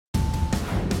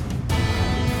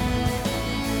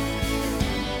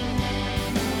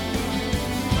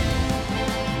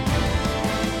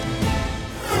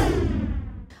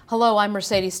Hello, I'm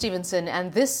Mercedes Stevenson,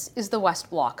 and this is the West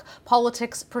Block,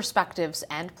 politics, perspectives,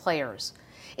 and players.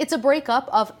 It's a breakup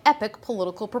of epic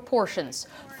political proportions.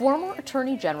 Former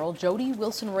Attorney General Jody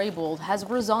Wilson-Raybould has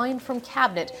resigned from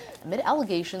cabinet amid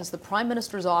allegations the Prime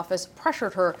Minister's office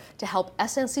pressured her to help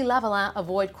SNC-Lavalin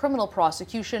avoid criminal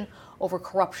prosecution over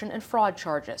corruption and fraud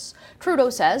charges.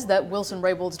 Trudeau says that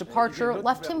Wilson-Raybould's departure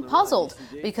left him puzzled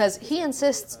because he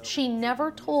insists she never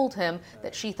told him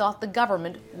that she thought the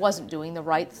government wasn't doing the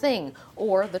right thing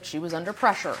or that she was under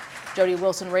pressure. Jody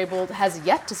Wilson-Raybould has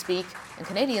yet to speak, and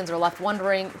Canadians are left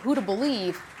wondering who to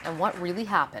believe and what really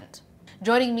happened.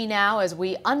 Joining me now as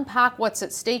we unpack what's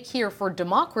at stake here for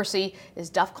democracy is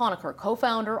Duff,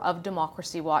 co-founder of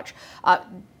Democracy Watch.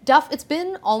 Duff, it's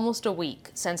been almost a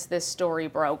week since this story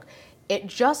broke. It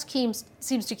just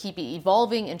seems to keep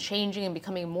evolving and changing and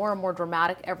becoming more and more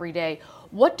dramatic every day.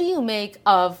 What do you make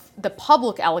of the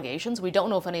public allegations? We don't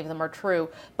know if any of them are true,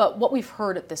 but what we've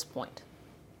heard at this point.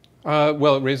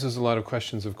 Well, it raises a lot of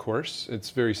questions, of course. It's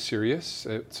very serious.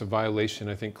 It's a violation,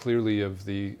 I think, clearly of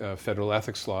the federal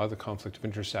ethics law, the Conflict of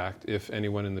Interest Act, if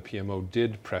anyone in the PMO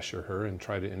did pressure her and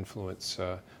try to influence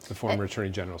the former Attorney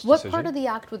General's decision. What part of the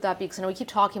act would that be? Because I know we keep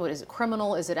talking about, is it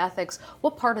criminal, is it ethics?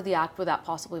 What part of the act would that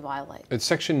possibly violate? It's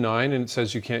Section 9, and it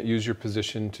says you can't use your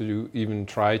position to even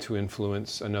try to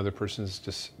influence another person's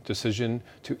decision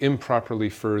to improperly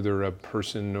further a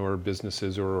person or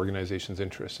business's or organization's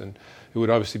interests. And it would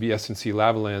obviously be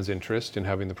SNC-Lavalin's interest in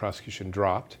having the prosecution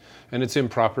dropped. And it's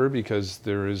improper because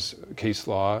there is case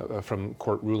law from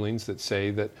court rulings that say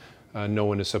that no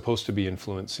one is supposed to be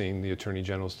influencing the Attorney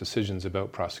General's decisions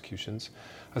about prosecutions,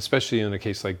 especially in a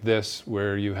case like this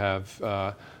where you have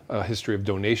a history of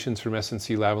donations from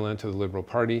SNC-Lavalin to the Liberal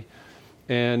Party,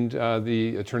 and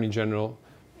the Attorney General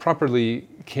properly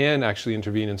can actually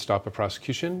intervene and stop a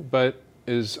prosecution, but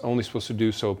is only supposed to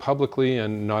do so publicly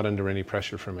and not under any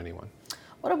pressure from anyone.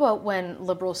 What about when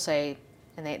Liberals say,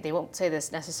 and they won't say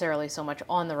this necessarily so much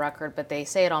on the record, but they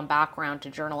say it on background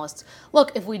to journalists,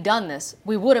 look, if we'd done this,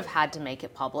 we would have had to make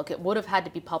it public. It would have had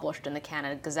to be published in the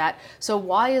Canada Gazette. So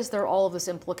why is there all of this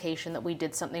implication that we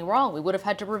did something wrong? We would have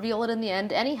had to reveal it in the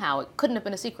end anyhow. It couldn't have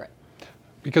been a secret.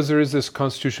 Because there is this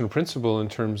constitutional principle in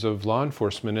terms of law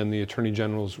enforcement and the Attorney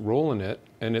General's role in it.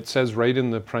 And it says right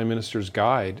in the Prime Minister's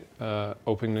guide,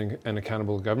 Open and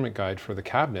Accountable Government Guide for the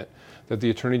Cabinet, that the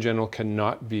Attorney General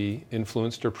cannot be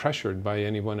influenced or pressured by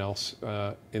anyone else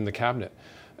in the Cabinet.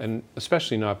 And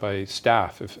especially not by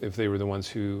staff, if they were the ones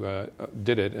who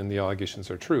did it, and the allegations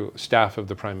are true, staff of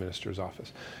the Prime Minister's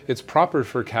office. It's proper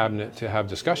for Cabinet to have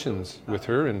discussions with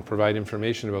her and provide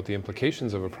information about the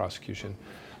implications of a prosecution.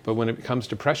 But when it comes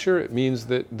to pressure, it means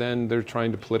that then they're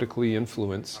trying to politically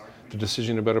influence the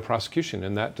decision about a prosecution.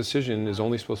 And that decision is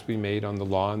only supposed to be made on the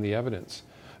law and the evidence,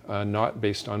 not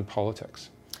based on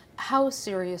politics. How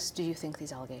serious do you think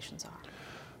these allegations are?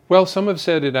 Well, some have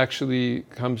said it actually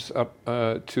comes up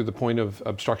to the point of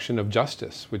obstruction of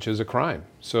justice, which is a crime.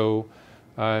 So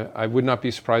I would not be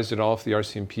surprised at all if the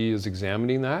RCMP is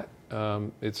examining that.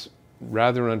 It's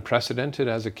rather unprecedented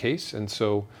as a case, and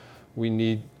so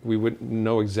we wouldn't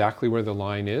know exactly where the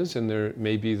line is, and there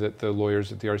may be that the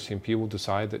lawyers at the RCMP will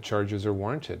decide that charges are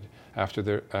warranted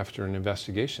after an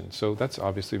investigation. So that's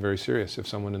obviously very serious if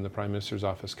someone in the Prime Minister's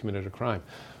office committed a crime.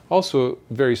 Also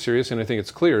very serious, and I think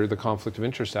it's clear, the Conflict of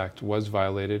Interest Act was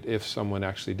violated if someone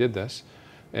actually did this.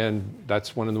 And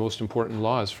that's one of the most important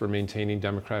laws for maintaining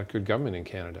democratic good government in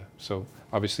Canada. So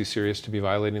obviously serious to be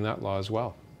violating that law as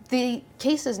well. The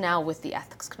case is now with the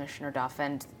Ethics Commissioner, Duff,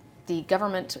 and the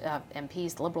government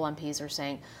MPs, the Liberal MPs, are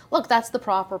saying, look, that's the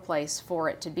proper place for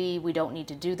it to be. We don't need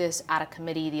to do this at a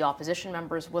committee. The opposition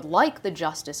members would like the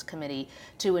Justice Committee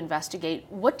to investigate.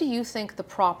 What do you think the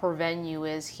proper venue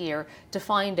is here to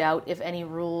find out if any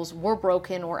rules were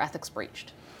broken or ethics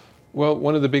breached? Well,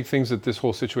 one of the big things that this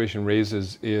whole situation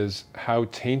raises is how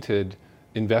tainted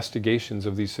investigations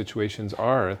of these situations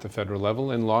are at the federal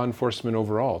level and law enforcement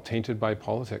overall, tainted by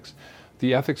politics.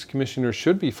 The Ethics Commissioner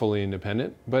should be fully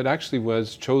independent, but actually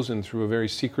was chosen through a very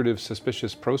secretive,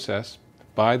 suspicious process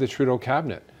by the Trudeau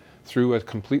cabinet, through a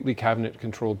completely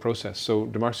cabinet-controlled process. So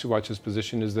Democracy Watch's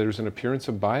position is there's an appearance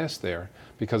of bias there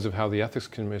because of how the Ethics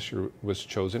Commissioner was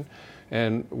chosen.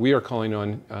 And we are calling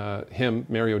on him,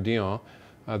 Mario Dion,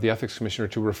 the Ethics Commissioner,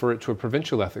 to refer it to a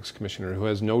provincial Ethics Commissioner who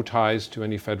has no ties to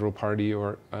any federal party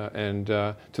or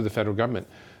to the federal government.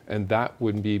 And that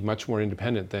would be much more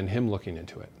independent than him looking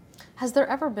into it. Has there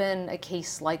ever been a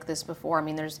case like this before? I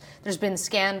mean, there's been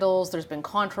scandals, there's been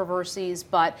controversies,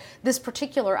 but this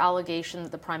particular allegation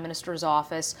that the Prime Minister's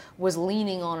office was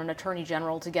leaning on an Attorney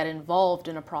General to get involved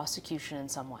in a prosecution in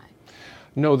some way.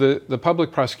 No, the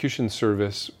Public Prosecution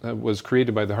Service was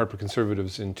created by the Harper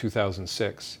Conservatives in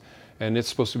 2006, and it's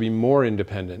supposed to be more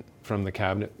independent from the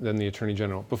Cabinet than the Attorney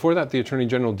General. Before that, the Attorney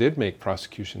General did make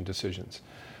prosecution decisions.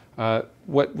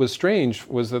 What was strange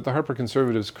was that the Harper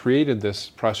Conservatives created this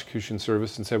prosecution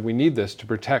service and said, we need this to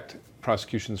protect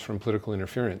prosecutions from political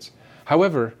interference.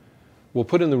 However, we'll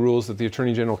put in the rules that the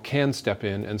Attorney General can step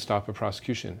in and stop a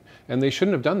prosecution. And they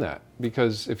shouldn't have done that,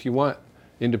 because if you want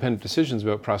independent decisions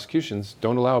about prosecutions,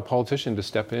 don't allow a politician to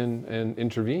step in and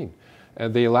intervene.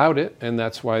 They allowed it, and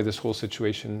that's why this whole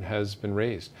situation has been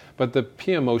raised. But the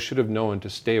PMO should have known to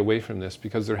stay away from this,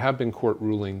 because there have been court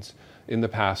rulings in the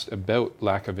past about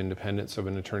lack of independence of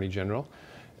an Attorney General.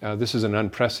 This is an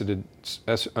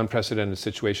unprecedented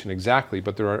situation exactly,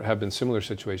 but there have been similar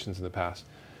situations in the past.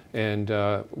 And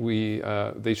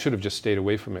they should have just stayed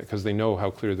away from it, because they know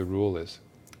how clear the rule is.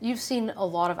 You've seen a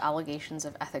lot of allegations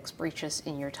of ethics breaches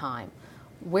in your time.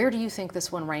 Where do you think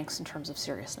this one ranks in terms of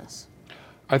seriousness?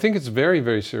 I think it's very,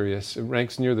 very serious. It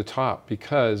ranks near the top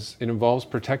because it involves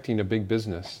protecting a big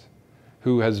business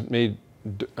who has made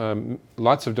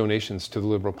lots of donations to the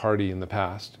Liberal Party in the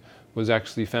past, was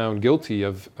actually found guilty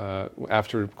of,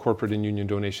 after corporate and union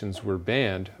donations were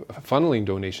banned, funneling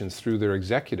donations through their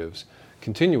executives,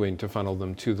 continuing to funnel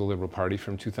them to the Liberal Party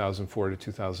from 2004 to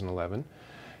 2011.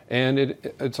 And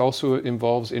it also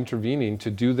involves intervening to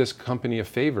do this company a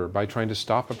favor by trying to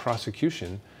stop a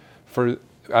prosecution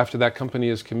after that company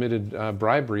has committed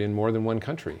bribery in more than one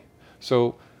country.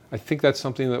 So I think that's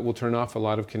something that will turn off a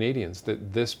lot of Canadians,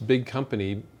 that this big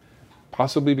company,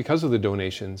 possibly because of the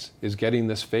donations, is getting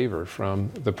this favor from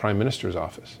the Prime Minister's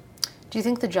office. Do you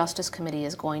think the Justice Committee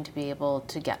is going to be able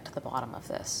to get to the bottom of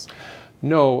this?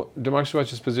 No, Democracy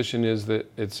Watch's position is that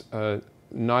it's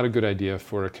not a good idea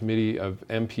for a committee of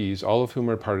MPs, all of whom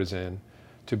are partisan,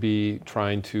 to be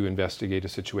trying to investigate a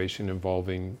situation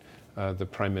involving the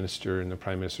Prime Minister and the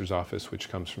Prime Minister's office, which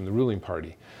comes from the ruling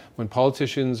party. When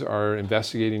politicians are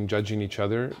investigating, judging each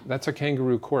other, that's a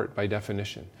kangaroo court by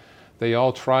definition. They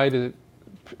all try to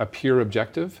appear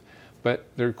objective, but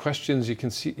their questions, you can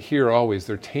hear always,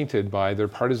 they're tainted by their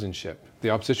partisanship. The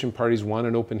opposition parties want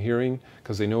an open hearing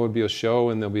because they know it would be a show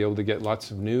and they'll be able to get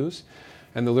lots of news.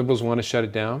 And the Liberals want to shut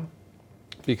it down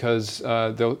because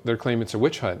they're claiming it's a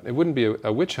witch hunt. It wouldn't be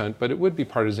a witch hunt, but it would be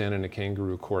partisan in a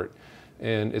kangaroo court.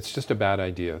 And it's just a bad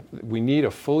idea. We need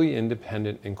a fully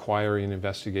independent inquiry and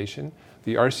investigation.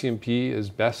 The RCMP is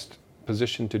best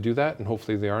positioned to do that, and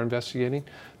hopefully they are investigating.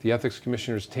 The Ethics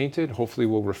Commissioner is tainted. Hopefully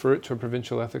we'll refer it to a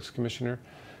Provincial Ethics Commissioner.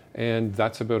 And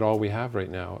that's about all we have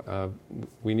right now.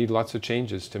 We need lots of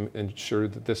changes to ensure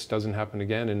that this doesn't happen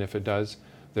again, and if it does,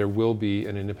 there will be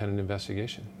an independent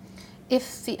investigation.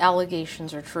 If the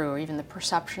allegations are true, or even the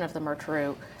perception of them are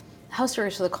true, how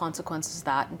serious are the consequences of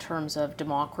that in terms of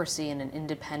democracy and an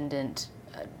independent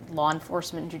law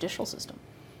enforcement and judicial system?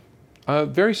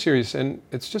 Very serious, and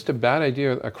it's just a bad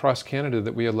idea across Canada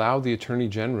that we allow the Attorney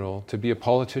General to be a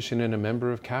politician and a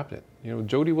member of Cabinet. You know,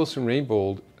 Jody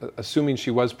Wilson-Raybould, assuming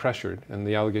she was pressured and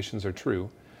the allegations are true,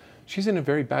 she's in a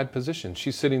very bad position.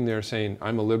 She's sitting there saying,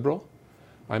 I'm a Liberal,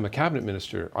 I'm a Cabinet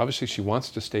Minister. Obviously she wants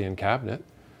to stay in Cabinet,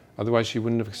 otherwise she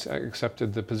wouldn't have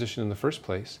accepted the position in the first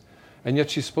place. And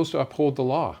yet she's supposed to uphold the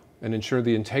law and ensure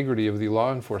the integrity of the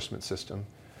law enforcement system.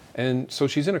 And so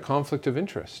she's in a conflict of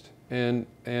interest. And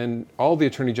all the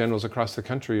Attorney Generals across the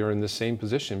country are in the same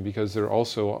position because they're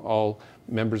also all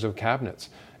members of cabinets.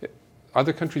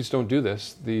 Other countries don't do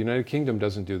this. The United Kingdom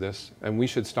doesn't do this, and we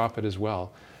should stop it as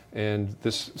well. And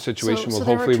this situation will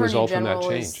hopefully result in that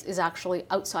change. Is actually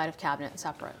outside of Cabinet and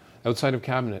separate? Outside of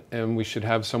Cabinet, and we should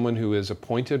have someone who is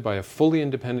appointed by a fully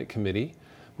independent committee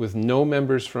with no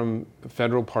members from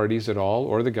federal parties at all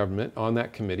or the government on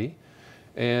that committee.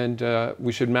 And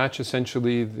we should match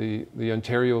essentially the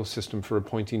Ontario system for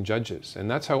appointing judges. And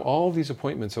that's how all these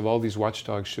appointments of all these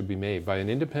watchdogs should be made, by an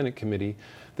independent committee.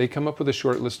 They come up with a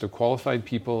short list of qualified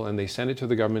people and they send it to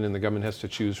the government, and the government has to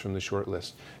choose from the short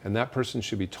list. And that person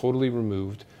should be totally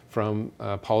removed from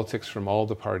politics from all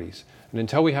the parties. And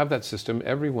until we have that system,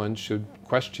 everyone should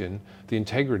question the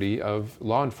integrity of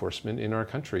law enforcement in our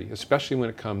country, especially when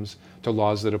it comes to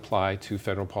laws that apply to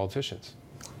federal politicians.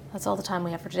 That's all the time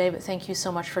we have for today, but thank you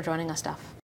so much for joining us,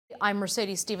 Duff. I'm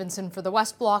Mercedes Stevenson for the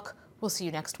West Block. We'll see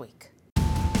you next week.